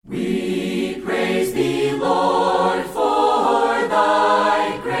Praise thee, Lord, for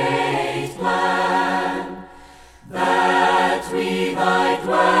thy great plan, that we thy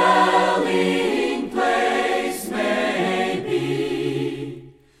dwelling place may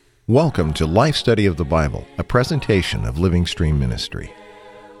be. Welcome to Life Study of the Bible, a presentation of Living Stream Ministry.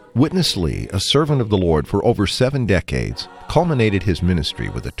 Witness Lee, a servant of the Lord for over 7 decades, culminated his ministry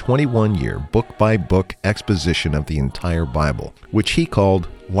with a 21-year book-by-book exposition of the entire Bible, which he called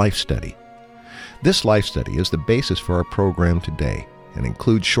Life Study. This Life Study is the basis for our program today and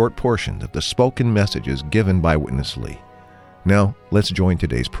includes short portions of the spoken messages given by Witness Lee. Now, let's join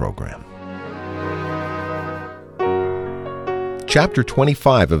today's program. Chapter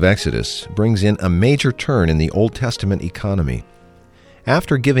 25 of Exodus brings in a major turn in the Old Testament economy.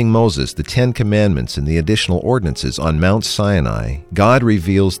 After giving Moses the 10 Commandments and the additional ordinances on Mount Sinai, God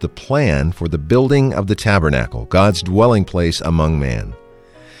reveals the plan for the building of the tabernacle, God's dwelling place among man.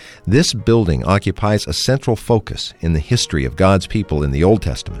 This building occupies a central focus in the history of God's people in the Old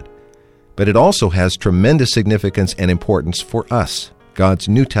Testament, but it also has tremendous significance and importance for us, God's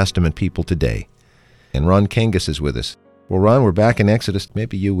New Testament people today. And Ron Kangas is with us. Well, Ron, we're back in Exodus.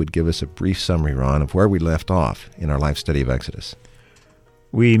 Maybe you would give us a brief summary, Ron, of where we left off in our life study of Exodus.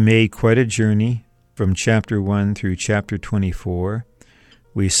 We made quite a journey from chapter 1 through chapter 24.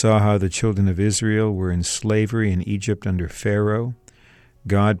 We saw how the children of Israel were in slavery in Egypt under Pharaoh.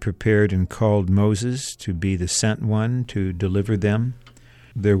 God prepared and called Moses to be the sent one to deliver them.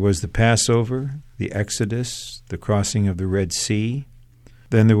 There was the Passover, the Exodus, the crossing of the Red Sea.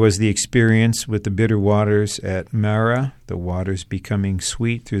 Then there was the experience with the bitter waters at Marah, the waters becoming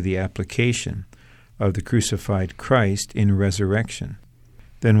sweet through the application of the crucified Christ in resurrection.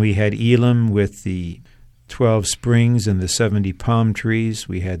 Then we had Elim with the 12 springs and the 70 palm trees.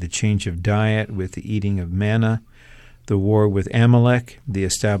 We had the change of diet with the eating of manna, the war with Amalek, the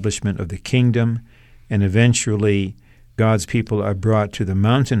establishment of the kingdom, and eventually God's people are brought to the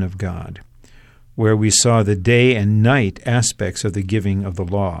mountain of God, where we saw the day and night aspects of the giving of the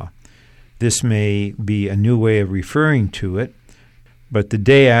law. This may be a new way of referring to it, but the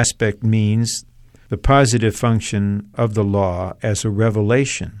day aspect means the positive function of the law as a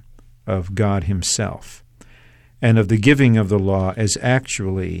revelation of God Himself, and of the giving of the law as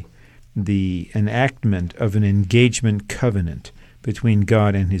actually the enactment of an engagement covenant between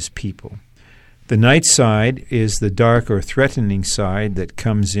God and His people. The night side is the dark or threatening side that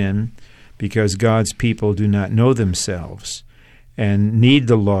comes in because God's people do not know themselves and need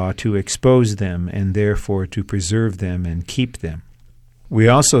the law to expose them and therefore to preserve them and keep them. We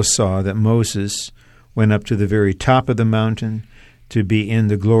also saw that Moses went up to the very top of the mountain to be in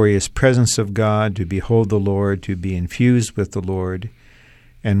the glorious presence of God, to behold the Lord, to be infused with the Lord.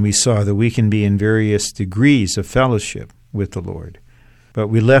 And we saw that we can be in various degrees of fellowship with the Lord. But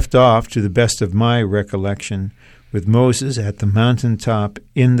we left off, to the best of my recollection, with Moses at the mountaintop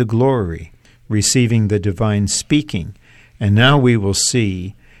in the glory, receiving the divine speaking. And now we will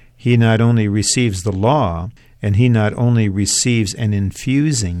see he not only receives the law, and he not only receives an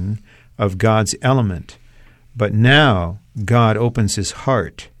infusing of God's element, but now God opens His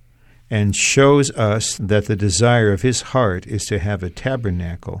heart and shows us that the desire of His heart is to have a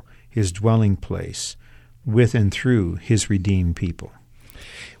tabernacle, His dwelling place, with and through His redeemed people.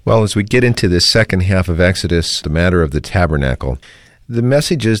 Well, as we get into this second half of Exodus, the matter of the tabernacle, the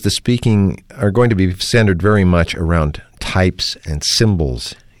messages, the speaking, are going to be centered very much around types and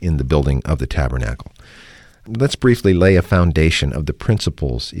symbols in the building of the tabernacle. Let's briefly lay a foundation of the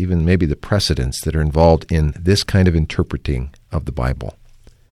principles, even maybe the precedents that are involved in this kind of interpreting of the Bible.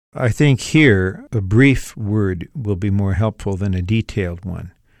 I think here a brief word will be more helpful than a detailed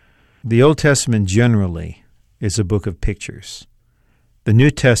one. The Old Testament generally is a book of pictures. The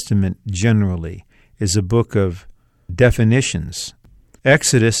New Testament generally is a book of definitions.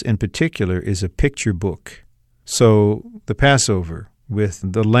 Exodus in particular is a picture book. So the Passover with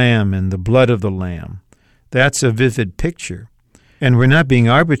the lamb and the blood of the lamb, that's a vivid picture. And we're not being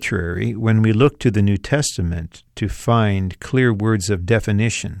arbitrary when we look to the New Testament to find clear words of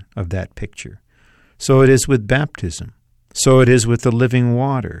definition of that picture. So it is with baptism. So it is with the living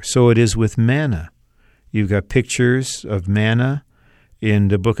water. So it is with manna. You've got pictures of manna in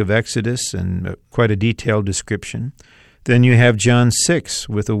the book of Exodus and quite a detailed description. Then you have John 6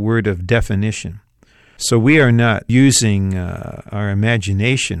 with a word of definition. So we are not using our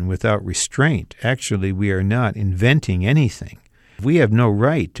imagination without restraint. Actually, we are not inventing anything. We have no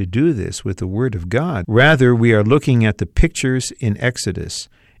right to do this with the Word of God. Rather, we are looking at the pictures in Exodus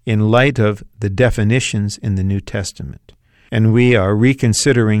in light of the definitions in the New Testament. And we are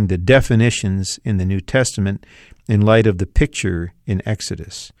reconsidering the definitions in the New Testament in light of the picture in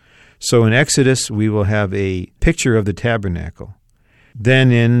Exodus. So in Exodus, we will have a picture of the tabernacle.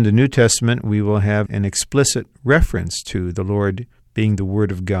 Then in the New Testament, we will have an explicit reference to the Lord being the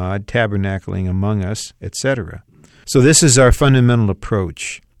Word of God, tabernacling among us, etc. So this is our fundamental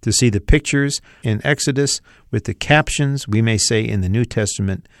approach, to see the pictures in Exodus with the captions, we may say, in the New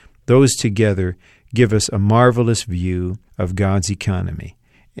Testament. Those together give us a marvelous view of God's economy,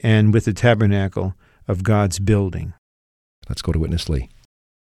 and with the tabernacle of God's building. Let's go to Witness Lee.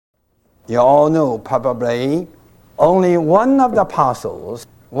 You all know probably only one of the apostles,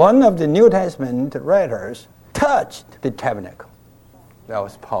 one of the New Testament writers, touched the tabernacle. That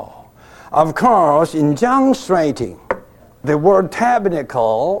was Paul. Of course, in John's writing, the word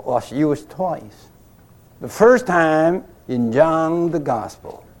tabernacle was used twice. The first time in John the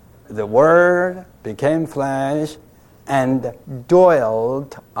Gospel, the Word became flesh and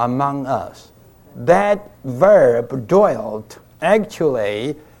dwelt among us. That verb, dwelt,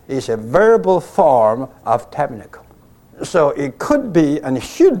 actually is a verbal form of tabernacle. So it could be and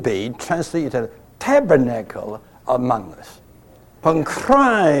should be translated tabernacle among us. When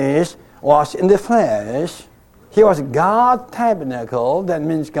Christ was in the flesh, he was God's tabernacle, that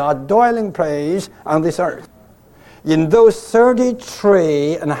means God's dwelling place on this earth. In those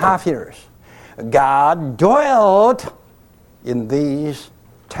 33 and a half years, God dwelt in this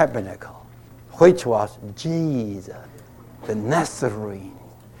tabernacle, which was Jesus, the Nazarene.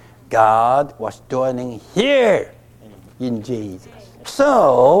 God was dwelling here in Jesus.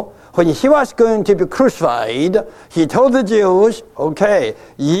 So, when he was going to be crucified, he told the Jews, okay,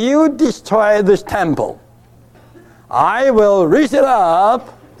 you destroy this temple. I will raise it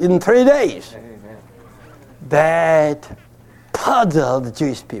up in 3 days. Amen. That puzzled the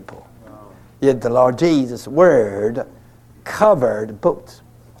Jewish people. Yet the Lord Jesus' word covered both,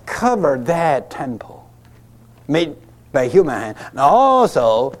 covered that temple, made by human hand, and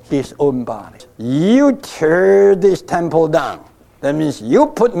also his own body. You tear this temple down. That means you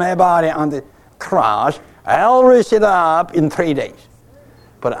put my body on the cross, I'll raise it up in 3 days.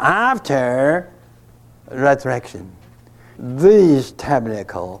 But after resurrection, this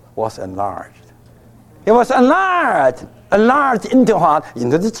tabernacle was enlarged. It was enlarged into what?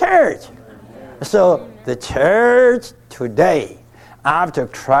 Into the church. So the church today, after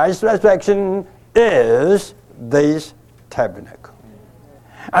Christ's resurrection, is this tabernacle.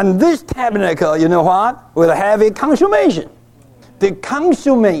 And this tabernacle, you know what? Will have a consummation. The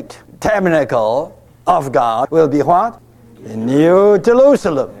consummate tabernacle of God will be what? The New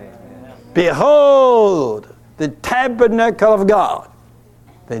Jerusalem. Behold, the tabernacle of God.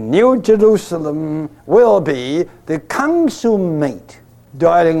 The New Jerusalem will be the consummate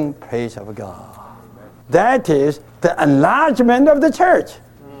dwelling place of God. That is the enlargement of the church.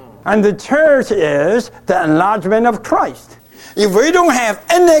 And the church is the enlargement of Christ. If we don't have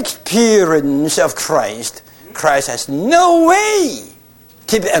any experience of Christ, Christ has no way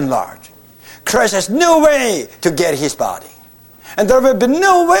to be enlarged. Christ has no way to get his body. And there will be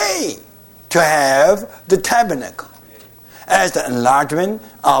no way to have the tabernacle as the enlargement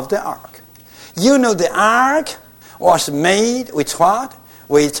of the ark. You know, the ark was made with what?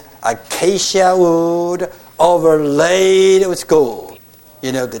 With acacia wood overlaid with gold.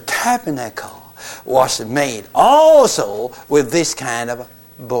 You know, the tabernacle was made also with this kind of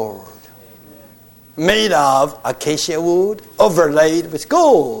board, made of acacia wood overlaid with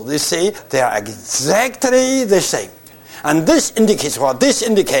gold. You see, they are exactly the same. And this indicates what? This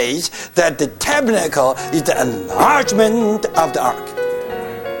indicates that the tabernacle is the enlargement of the ark.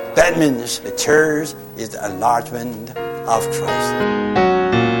 That means the church is the enlargement of Christ.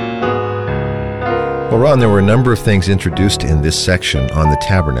 Well, Ron, there were a number of things introduced in this section on the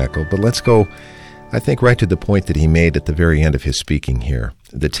tabernacle, but let's go, I think, right to the point that he made at the very end of his speaking here.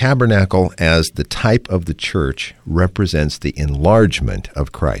 The tabernacle, as the type of the church, represents the enlargement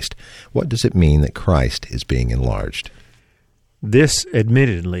of Christ. What does it mean that Christ is being enlarged? This,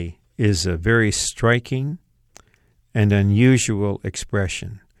 admittedly, is a very striking and unusual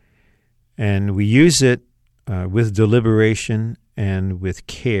expression, and we use it with deliberation and with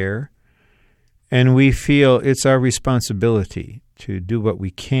care, and we feel it's our responsibility to do what we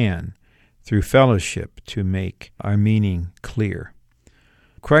can through fellowship to make our meaning clear.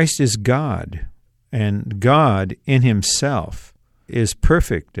 Christ is God, and God in himself is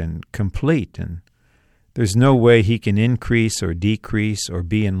perfect and complete, and there's no way he can increase or decrease or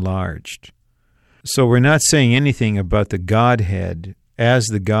be enlarged. So we're not saying anything about the Godhead as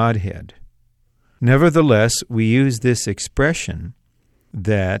the Godhead. Nevertheless, we use this expression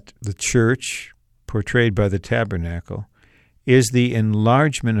that the church, portrayed by the tabernacle, is the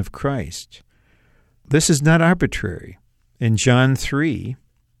enlargement of Christ. This is not arbitrary. In John 3,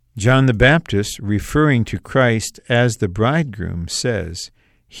 John the Baptist, referring to Christ as the bridegroom, says,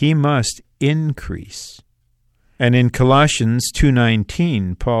 "He must increase." And in Colossians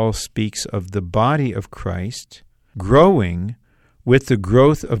 2:19, Paul speaks of the body of Christ growing with the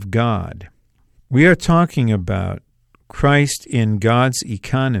growth of God. We are talking about Christ in God's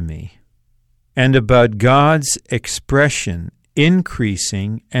economy and about God's expression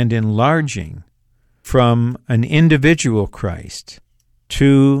increasing and enlarging from an individual Christ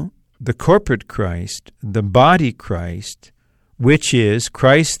to the corporate Christ, the body Christ, which is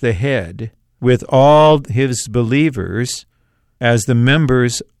Christ the head, with all his believers as the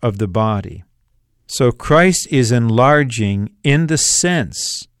members of the body. So Christ is enlarging in the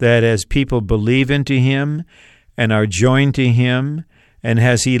sense that as people believe into him and are joined to him, and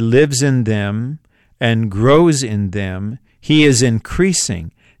as he lives in them and grows in them, he is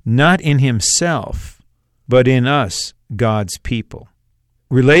increasing, not in himself, but in us, God's people.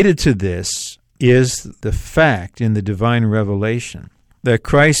 Related to this is the fact in the divine revelation that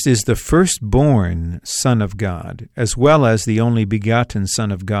Christ is the firstborn Son of God, as well as the only begotten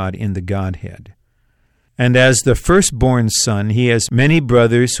Son of God in the Godhead. And as the firstborn Son, he has many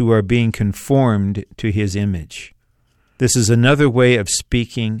brothers who are being conformed to his image. This is another way of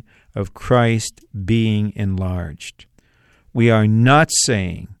speaking of Christ being enlarged. We are not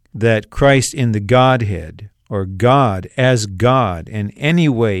saying that Christ in the Godhead, or God as God, in any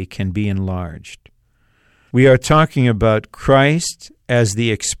way can be enlarged. We are talking about Christ as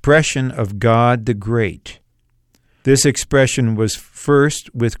the expression of God the Great. This expression was first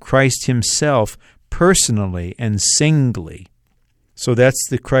with Christ himself personally and singly. So that's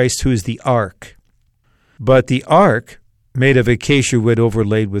the Christ who is the ark. But the ark, made of acacia wood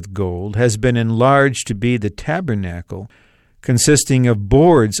overlaid with gold, has been enlarged to be the tabernacle, consisting of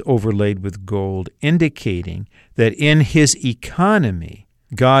boards overlaid with gold, indicating that in his economy,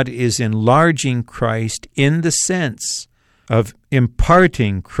 God is enlarging Christ in the sense of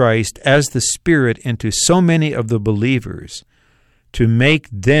imparting Christ as the Spirit into so many of the believers to make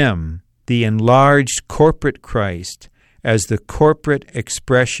them the enlarged corporate Christ as the corporate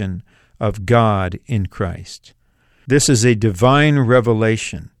expression of God in Christ. This is a divine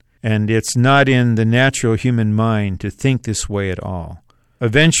revelation, and it's not in the natural human mind to think this way at all.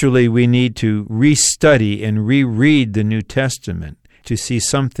 Eventually, we need to restudy and reread the New Testament to see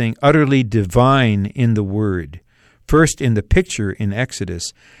something utterly divine in the Word, first in the picture in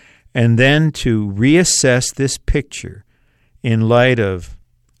Exodus, and then to reassess this picture in light of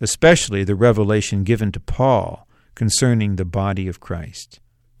especially the revelation given to Paul concerning the body of Christ.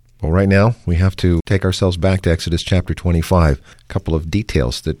 Well, right now, we have to take ourselves back to Exodus chapter 25, a couple of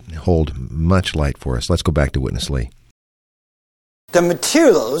details that hold much light for us. Let's go back to Witness Lee. The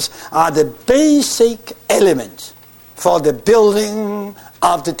materials are the basic elements for the building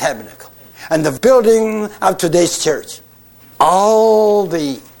of the tabernacle and the building of today's church. All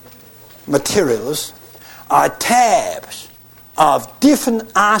the materials are tabs of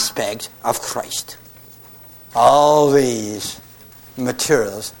different aspects of Christ. All these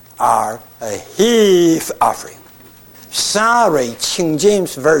materials are a heave offering. Sorry, King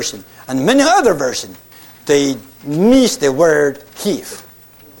James Version and many other versions, they miss the word heave.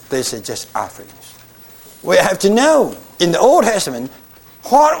 They say just offerings. We have to know, in the Old Testament,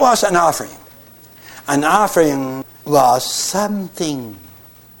 what was an offering? An offering was something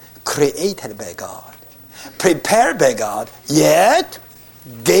created by God, prepared by God, yet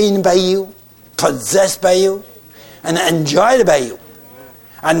gained by you, possessed by you, and enjoyed by you.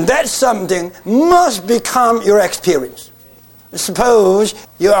 And that something must become your experience. Suppose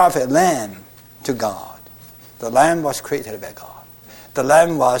you offer a lamb to God. The lamb was created by God. The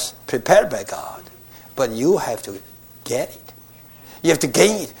lamb was prepared by God. But you have to get it. You have to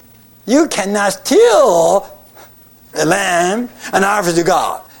gain it. You cannot steal a lamb and offer to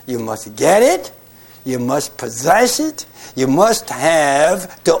God. You must get it. You must possess it. You must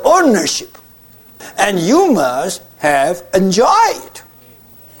have the ownership. And you must have enjoyed it.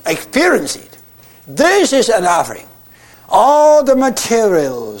 Experience it. This is an offering. All the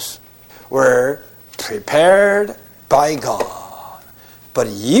materials were prepared by God. But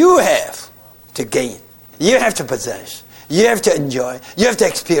you have to gain. You have to possess. You have to enjoy. You have to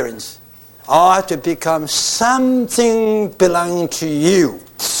experience. All to become something belonging to you.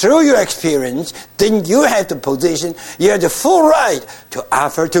 Through your experience, then you have the position, you have the full right to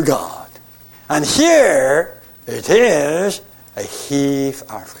offer to God. And here it is a heave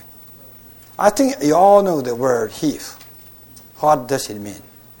offering. I think you all know the word heave. What does it mean?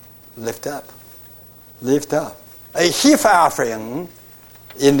 Lift up. Lift up. A heave offering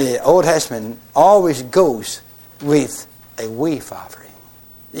in the Old Testament always goes with a wave offering.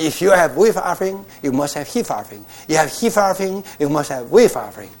 If you have wave offering, you must have heave offering. You have heave offering, you must have wave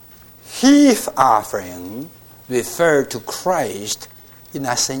offering. Heave offering refers to Christ in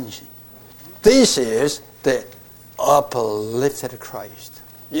ascension. This is the uplifted Christ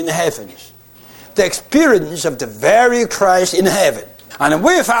in the heavens. The experience of the very Christ in heaven. And the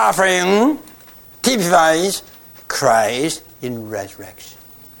wave offering typifies Christ in resurrection.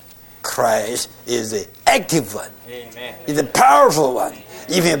 Christ is the active one. Amen. He's the powerful one.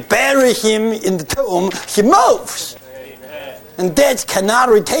 If you bury him in the tomb, he moves. Amen. And death cannot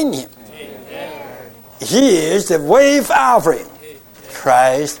retain him. Amen. He is the wave offering.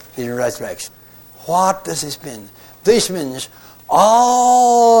 Christ in resurrection. What does this mean? This means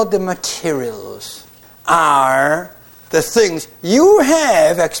all the materials are the things you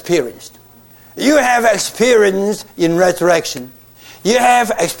have experienced. You have experienced in resurrection. You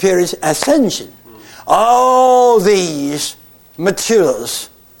have experienced ascension. All these materials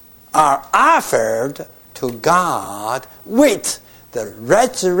are offered to God with the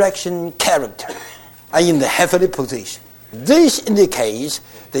resurrection character and in the heavenly position. This indicates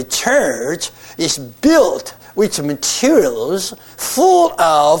the church is built with materials full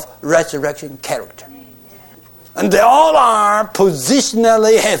of resurrection character. And they all are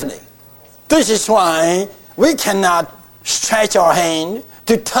positionally heavenly. This is why we cannot stretch our hand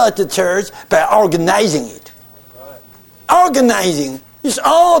to touch the church by organizing it. Organizing is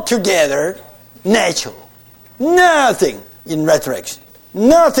altogether natural. Nothing in resurrection.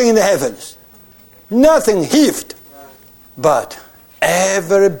 Nothing in the heavens. Nothing heaved. But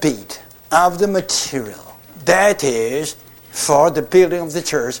every bit of the material that is for the building of the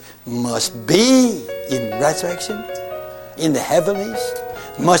church must be in resurrection, in the heavenlies,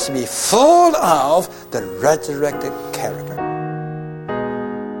 must be full of the resurrected character.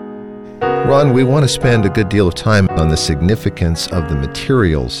 Ron, we want to spend a good deal of time on the significance of the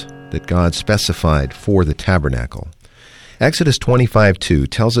materials that God specified for the tabernacle. Exodus 25:2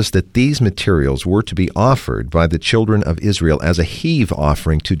 tells us that these materials were to be offered by the children of Israel as a heave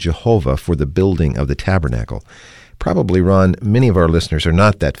offering to Jehovah for the building of the tabernacle. Probably, Ron, many of our listeners are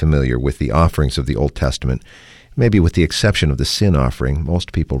not that familiar with the offerings of the Old Testament. Maybe with the exception of the sin offering,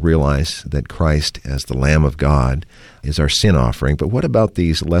 most people realize that Christ, as the Lamb of God, is our sin offering. But what about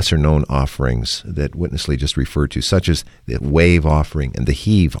these lesser-known offerings that Witness Lee just referred to, such as the wave offering and the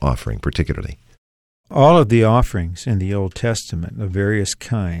heave offering particularly? All of the offerings in the Old Testament of various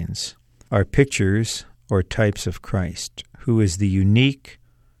kinds are pictures or types of Christ, who is the unique,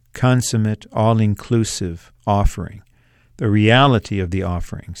 consummate, all-inclusive offering, the reality of the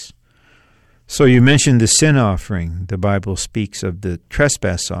offerings. So you mentioned the sin offering. The Bible speaks of the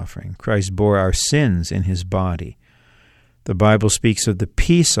trespass offering. Christ bore our sins in his body. The Bible speaks of the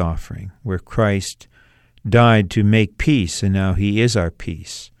peace offering, where Christ died to make peace, and now he is our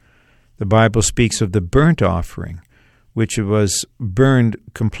peace. The Bible speaks of the burnt offering, which was burned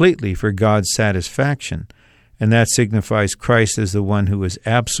completely for God's satisfaction, and that signifies Christ as the one who is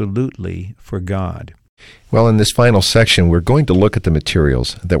absolutely for God. Well, in this final section, we're going to look at the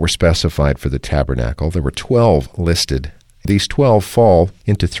materials that were specified for the tabernacle. There were 12 listed. These 12 fall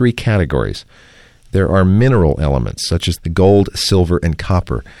into 3 categories. There are mineral elements, such as the gold, silver, and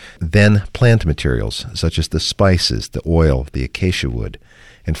copper. Then plant materials, such as the spices, the oil, the acacia wood.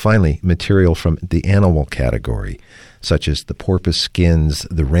 And finally, material from the animal category, such as the porpoise skins,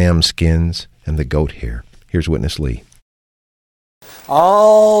 the ram skins, and the goat hair. Here's Witness Lee.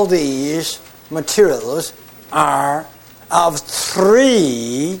 All these materials are of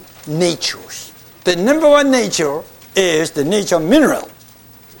 3 natures. The number 1 nature is the nature of mineral.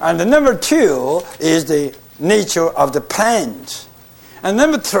 And the number 2 is the nature of the plants. And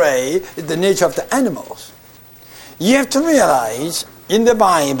number 3 is the nature of the animals. You have to realize in the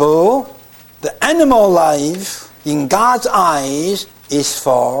Bible, the animal life in God's eyes is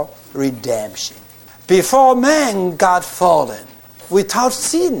for redemption. Before man got fallen, without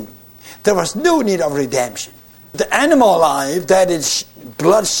sin, there was no need of redemption. The animal life, that is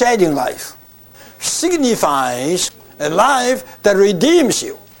blood-shedding life, signifies a life that redeems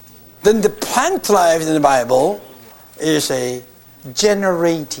you. Then the plant life in the Bible is a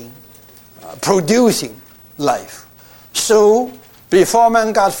generating, producing life. So, before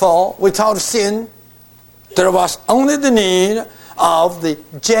man got fall, without sin, there was only the need of the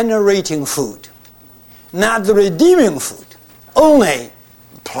generating food, not the redeeming food. Only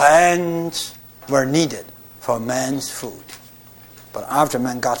plants were needed for man's food. But after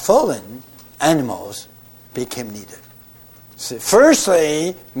man got fallen, animals became needed. So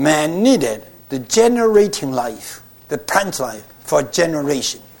firstly, man needed the generating life, the plant life, for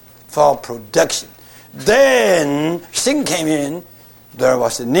generation, for production. Then sin came in, there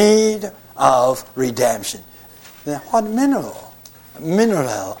was a need of redemption. Then what mineral?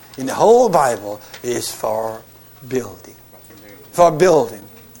 Mineral in the whole Bible is for building. For building.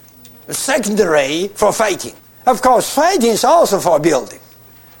 Secondary, for fighting. Of course, fighting is also for building.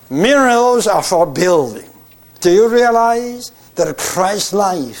 Minerals are for building. Do you realize that Christ's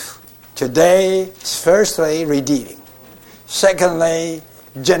life today is firstly redeeming, secondly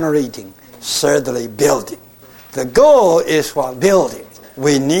generating, thirdly building? The goal is for building.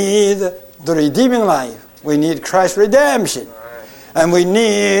 We need the redeeming life. We need Christ's redemption. And we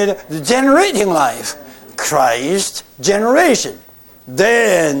need the generating life, Christ's generation.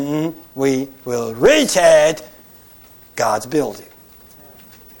 Then we will reach at God's building.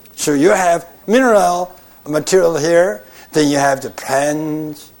 So you have mineral material here, then you have the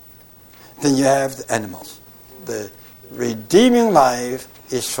plants, then you have the animals. The redeeming life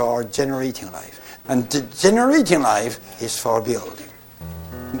is for generating life. And the generating life is for building.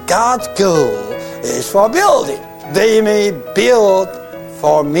 God's goal is for building. They may build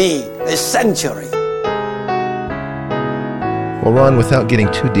for me a sanctuary. Well, Ron, without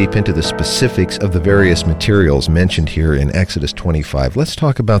getting too deep into the specifics of the various materials mentioned here in Exodus 25, let's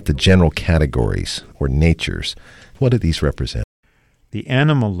talk about the general categories or natures. What do these represent? The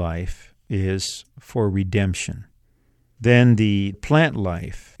animal life is for redemption. Then the plant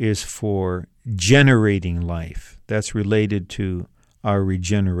life is for generating life. That's related to our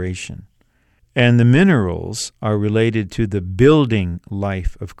regeneration. And the minerals are related to the building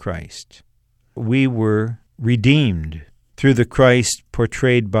life of Christ. We were redeemed through the Christ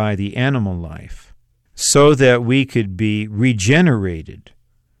portrayed by the animal life, so that we could be regenerated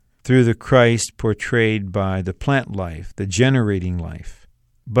through the Christ portrayed by the plant life, the generating life.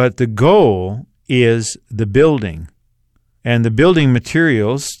 But the goal is the building, and the building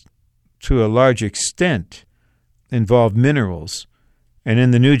materials, to a large extent, involve minerals. And in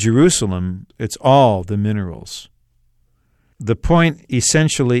the New Jerusalem, it's all the minerals. The point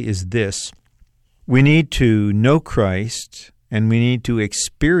essentially is this. We need to know Christ, and we need to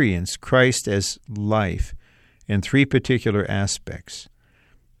experience Christ as life in three particular aspects.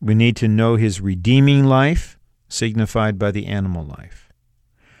 We need to know His redeeming life, signified by the animal life.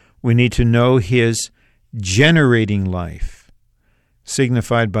 We need to know His generating life,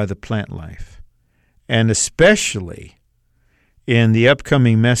 signified by the plant life. And especially in the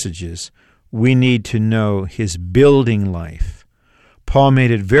upcoming messages, we need to know His building life. Paul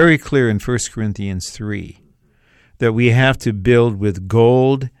made it very clear in 1 Corinthians 3 that we have to build with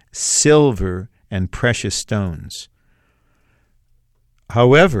gold, silver, and precious stones.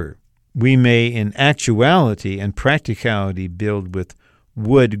 However, we may in actuality and practicality build with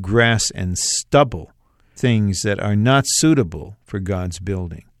wood, grass, and stubble, things that are not suitable for God's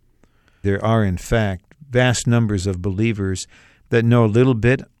building. There are, in fact, vast numbers of believers that know a little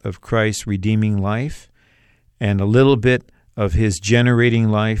bit of Christ's redeeming life and a little bit of His generating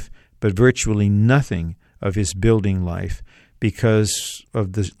life, but virtually nothing of His building life because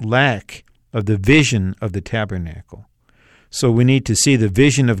of the lack of the vision of the tabernacle. So we need to see the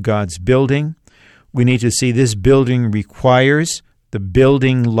vision of God's building. We need to see this building requires the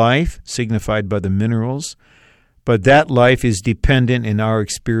building life, signified by the minerals, but that life is dependent in our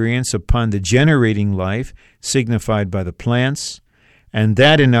experience upon the generating life, signified by the plants, and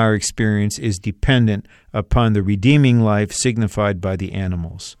that in our experience is dependent upon the redeeming life signified by the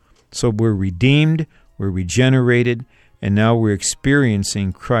animals. So we're redeemed, we're regenerated, and now we're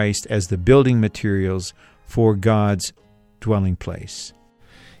experiencing Christ as the building materials for God's dwelling place.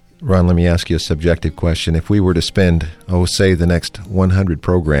 Ron, let me ask you a subjective question. If we were to spend, say the next 100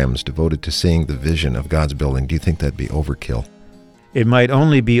 programs devoted to seeing the vision of God's building, do you think that'd be overkill? It might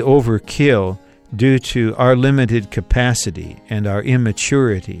only be overkill due to our limited capacity and our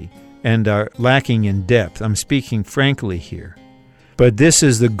immaturity and our lacking in depth. I'm speaking frankly here. But this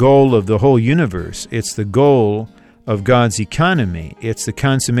is the goal of the whole universe. It's the goal of God's economy. It's the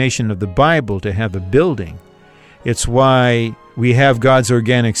consummation of the Bible to have a building. It's why we have God's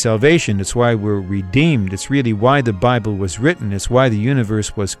organic salvation. It's why we're redeemed. It's really why the Bible was written. It's why the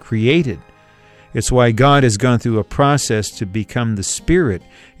universe was created. It's why God has gone through a process to become the Spirit.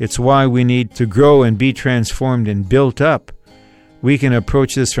 It's why we need to grow and be transformed and built up. We can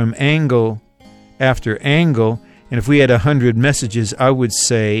approach this from angle after angle, and if we had 100 messages, I would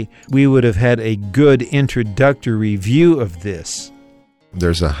say we would have had a good introductory view of this.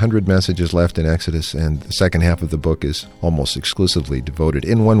 There's 100 messages left in Exodus, and the second half of the book is almost exclusively devoted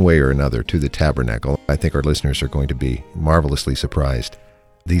in one way or another to the tabernacle. I think our listeners are going to be marvelously surprised.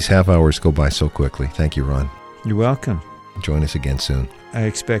 These half hours go by so quickly. Thank you, Ron. You're welcome. Join us again soon. I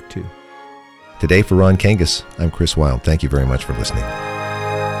expect to. Today for Ron Kangas, I'm Chris Wilde. Thank you very much for listening.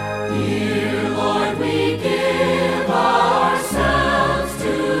 Dear Lord, we give ourselves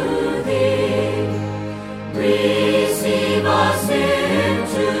to Thee. Receive us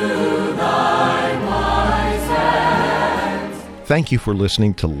into Thy wise hands. Thank you for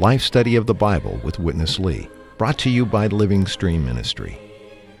listening to Life Study of the Bible with Witness Lee, brought to you by Living Stream Ministry.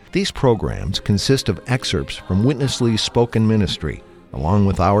 These programs consist of excerpts from Witness Lee's spoken ministry, along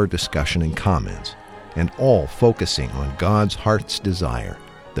with our discussion and comments, and all focusing on God's heart's desire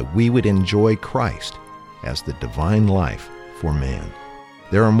that we would enjoy Christ as the divine life for man.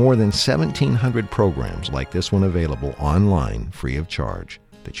 There are more than 1,700 programs like this one available online free of charge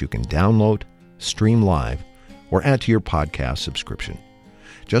that you can download, stream live, or add to your podcast subscription.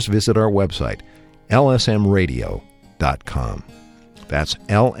 Just visit our website, lsmradio.com. That's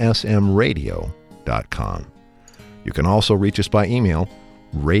lsmradio.com. You can also reach us by email,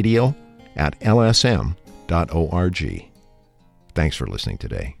 radio@lsm.org. Thanks for listening today.